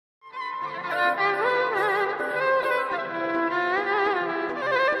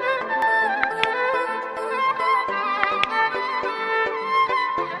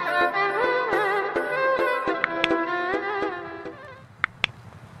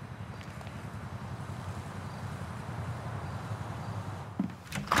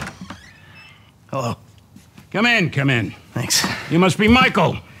Hello. Come in, come in. Thanks. You must be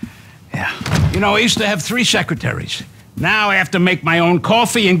Michael. Yeah. You know, I used to have 3 secretaries. Now I have to make my own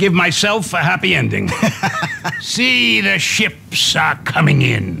coffee and give myself a happy ending. See, the ships are coming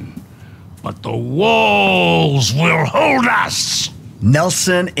in, but the walls will hold us.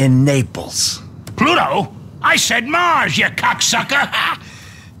 Nelson in Naples. Pluto? I said Mars, you cocksucker!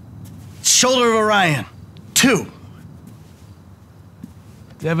 Shoulder of Orion. 2.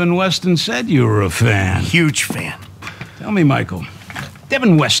 Devin Weston said you were a fan. Huge fan. Tell me, Michael,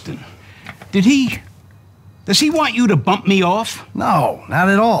 Devin Weston, does he want you to bump me off? No, not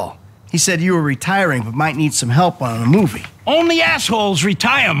at all. He said you were retiring but might need some help on a movie. Only assholes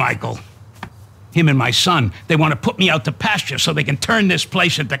retire, Michael. Him and my son, they want to put me out to pasture so they can turn this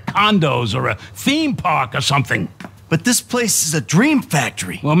place into condos or a theme park or something. But this place is a dream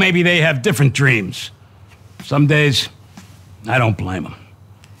factory. Well, maybe they have different dreams. Some days, I don't blame them.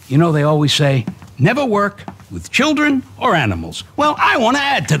 You know, they always say, never work with children or animals. Well, I want to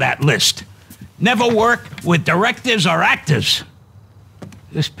add to that list. Never work with directors or actors.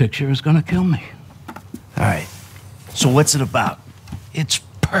 This picture is gonna kill me. All right. So what's it about? It's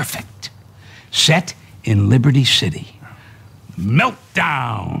perfect. Set in Liberty City.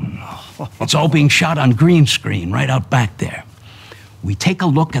 Meltdown. It's all being shot on green screen right out back there. We take a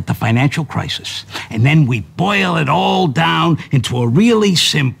look at the financial crisis, and then we boil it all down into a really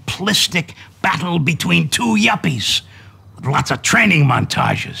simplistic battle between 2 yuppies with lots of training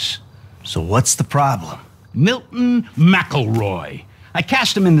montages. So what's the problem? Milton McIlroy. I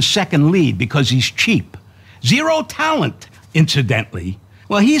cast him in the second lead because he's cheap. 0 talent, incidentally.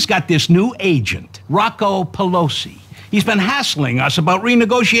 Well, he's got this new agent, Rocco Pelosi. He's been hassling us about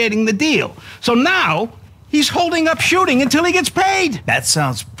renegotiating the deal. So now, he's holding up shooting until he gets paid. That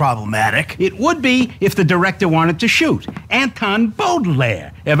sounds problematic. It would be if the director wanted to shoot. Anton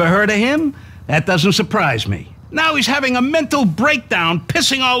Beaudelaire. Ever heard of him? That doesn't surprise me. Now he's having a mental breakdown,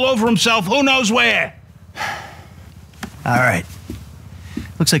 pissing all over himself who knows where. All right.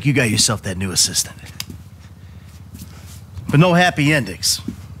 Looks like you got yourself that new assistant. But no happy endings.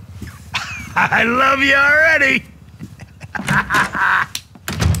 I love you already.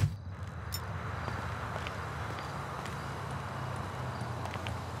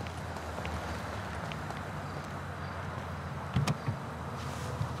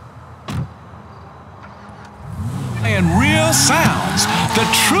 And real sounds, the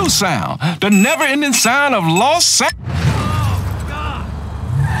true sound, the never-ending sound of Los Santos.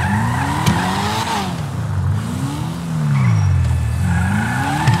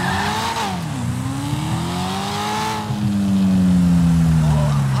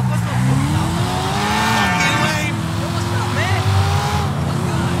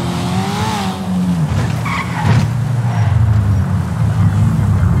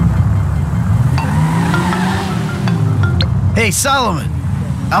 Hey, Solomon,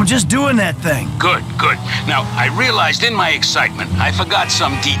 I'm just doing that thing. Good, good. Now, I realized in my excitement, I forgot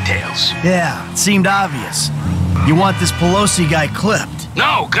some details. Yeah, it seemed obvious. You want this Pelosi guy clipped.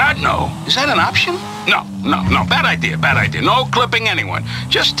 No, God, no. Is that an option? No, bad idea, bad idea. No clipping anyone.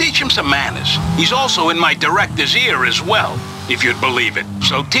 Just teach him some manners. He's also in my director's ear as well, if you'd believe it.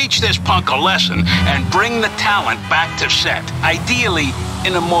 So teach this punk a lesson and bring the talent back to set. Ideally,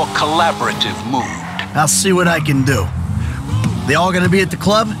 in a more collaborative mood. I'll see what I can do. They all gonna be at the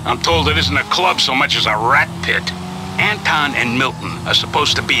club? I'm told it isn't a club so much as a rat pit. Anton and Milton are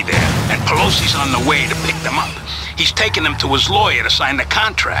supposed to be there, and Pelosi's on the way to pick them up. He's taking them to his lawyer to sign the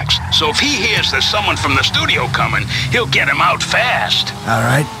contracts. So if he hears there's someone from the studio coming, he'll get him out fast. All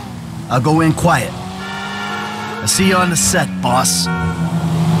right. I'll go in quiet. I'll see you on the set, boss.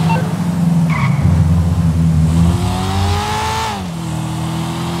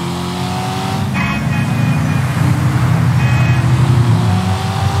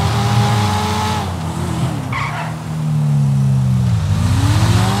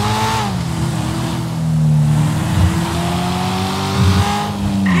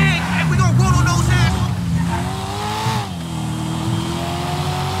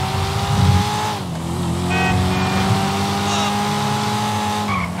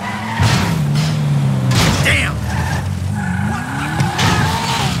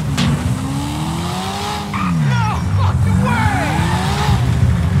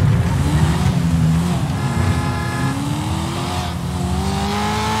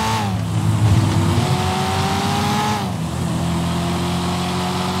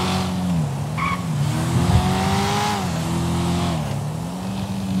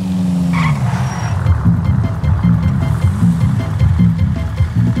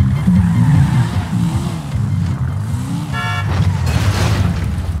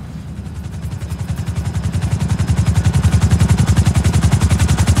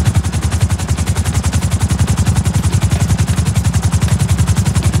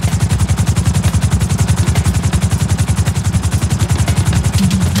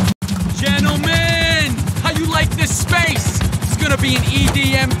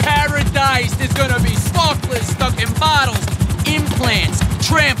 goddamn paradise. There's gonna be sparklers stuck in bottles, implants,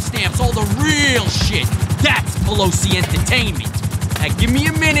 tramp stamps, all the real shit. That's Pelosi entertainment. Now give me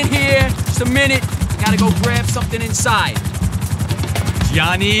a minute here, just a minute. Gotta go grab something inside.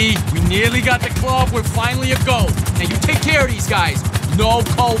 Gianni, we nearly got the club. We're finally a go. Now you take care of these guys. No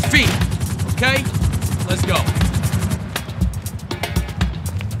cold feet. Okay? Let's go.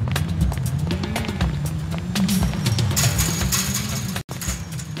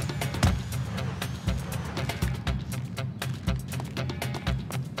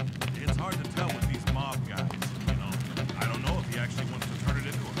 It's hard to tell with these mob guys, you know. I don't know if he actually wants to turn it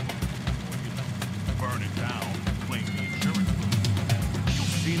into a club. Or, you know, burn it down, claim the insurance company.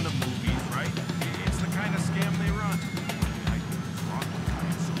 You've seen the movies, right? It's the kind of scam they run. I think this Rocco guy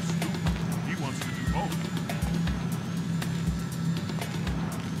is so stupid. He wants to do both.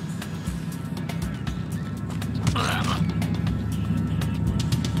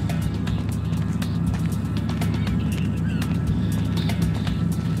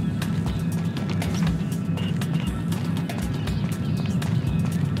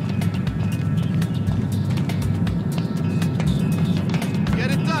 Get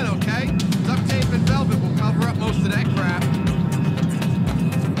it done, okay? Duct tape and velvet will cover up most of that crap.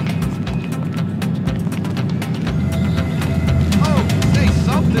 Oh, say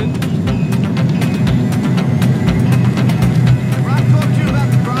something. Rob talked to you about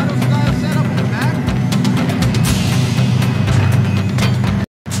the grotto-style setup in the back?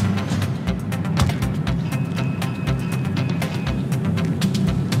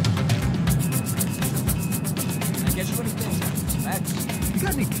 I guess what do you think? Max? You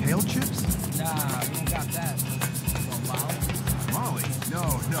got any kale chips? Nah, we don't got that. Molly? No,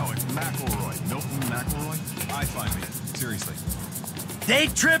 it's McIlroy. Milton McIlroy. I find me. Seriously. Day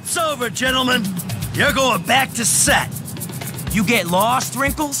trip's over, gentlemen. You're going back to set. You get lost,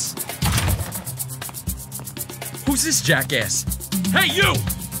 Wrinkles? Who's this jackass? Hey, you!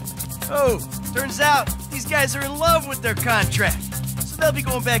 Oh, turns out these guys are in love with their contract. So they'll be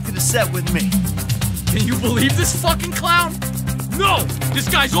going back to the set with me. Can you believe this fucking clown? No! This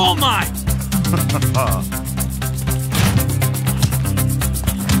guy's all mine!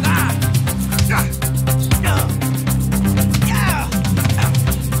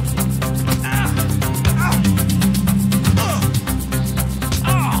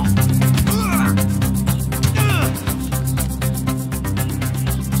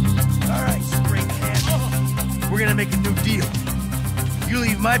 All right, spring hand. We're gonna make a new deal. You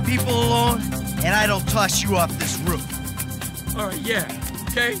leave my people alone, and I don't toss you off this roof. All right, yeah.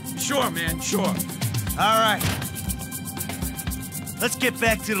 Okay? Sure, man, sure. All right. Let's get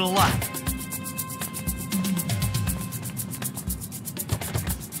back to the lot.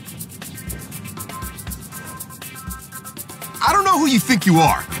 I don't know who you think you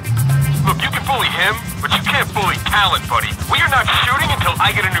are. Look, you can bully him, but you can't bully talent, buddy. We are not shooting until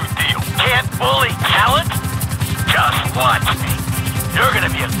I get a new deal. Can't bully talent? Just watch me. You're gonna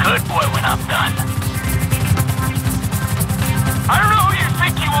be a good boy when I'm done. I don't know who you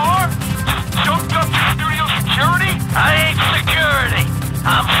think you are. Just jumped up to studio security? I ain't security.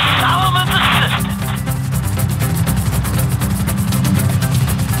 I'm Solomon's assistant.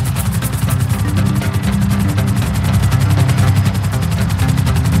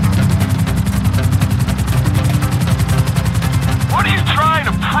 What are you trying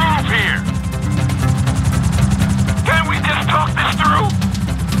to prove here? Can't we just talk this through?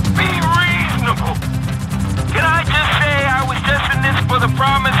 Be reasonable. Can I just say I was just in this for the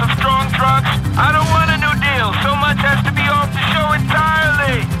promise of strong drugs? I don't want a new deal. So much has to be off the show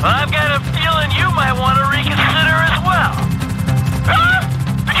entirely. I've got a feeling you might want to reconsider as well. Huh?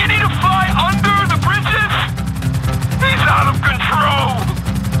 Do you need to fly under the bridges? He's out of control.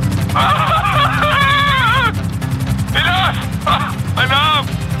 Enough! Enough!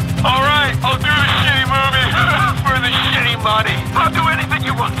 All right, I'll do the shitty movie for the shitty money. I'll do anything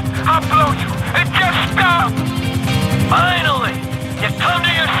you want. I'll blow you. And just stop! Finally, you come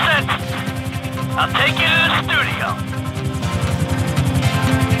to your senses. I'll take you to the studio.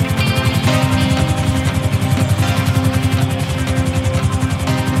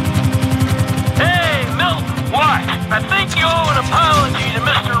 Hey, Milton. What? I think you owe an apology to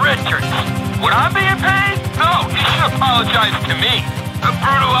Mr. Richards. Would I be in pain? No, you should apologize to me. The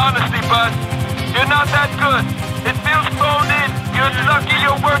brutal honesty, bud. You're not that good. It feels phoned in. You're lucky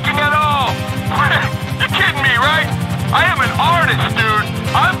you're working at all. You're kidding me, right? I am an artist, dude.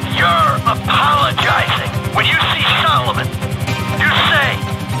 You're apologizing. When you see Solomon, you say,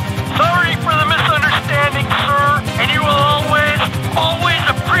 "Sorry for the misunderstanding, sir," and you will always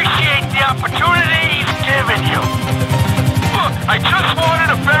appreciate the opportunity he's given you. Look, I just wanted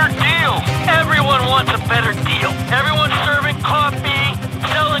a better deal. Everyone serving coffee,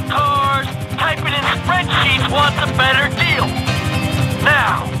 selling cars, typing in spreadsheets wants a better deal.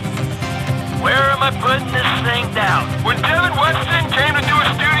 Now, where am I putting this thing down? When Devin Weston came to do a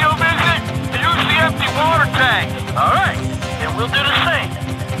studio visit, he used the empty water tank. All right, then we'll do the same.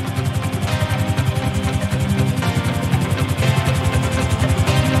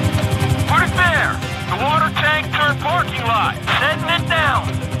 Put it there. The water tank turned parking lot. Setting it down.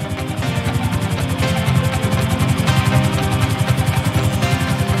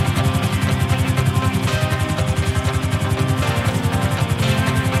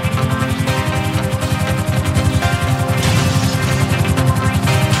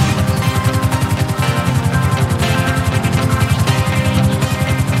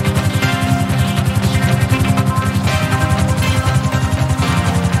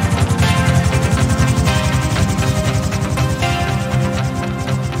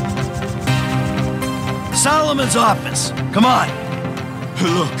 Solomon's office. Come on.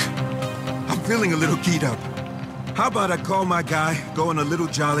 Look, I'm feeling a little keyed up. How about I call my guy, go on a little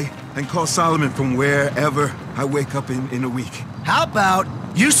jolly, and call Solomon from wherever I wake up in a week? How about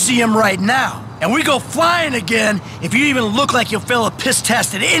you see him right now, and we go flying again if you even look like you'll fail a piss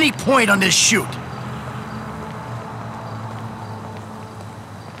test at any point on this shoot.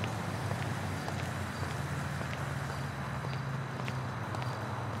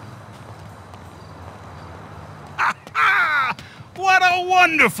 What a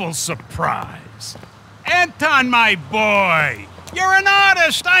wonderful surprise. Anton, my boy, you're an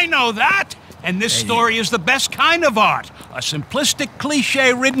artist, I know that. And this story is the best kind of art. A simplistic,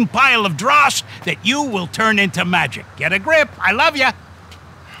 cliche-ridden pile of dross that you will turn into magic. Get a grip, I love you.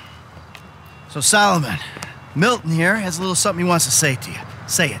 So, Solomon, Milton here has a little something he wants to say to you.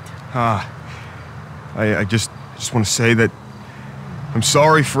 Say it. I just want to say that I'm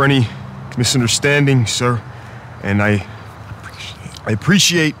sorry for any misunderstanding, sir. And I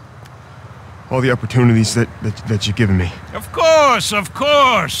appreciate all the opportunities that you've given me. Of course, of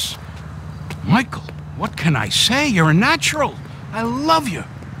course. Michael, what can I say? You're a natural. I love you.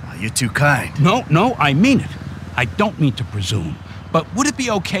 Oh, you're too kind. No, I mean it. I don't mean to presume. But would it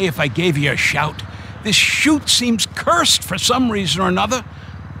be okay if I gave you a shout? This shoot seems cursed for some reason or another.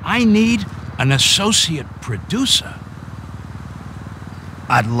 I need an associate producer.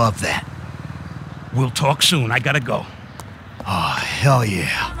 I'd love that. We'll talk soon. I gotta go. Oh, hell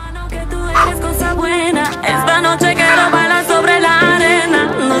yeah. Esta noche quiero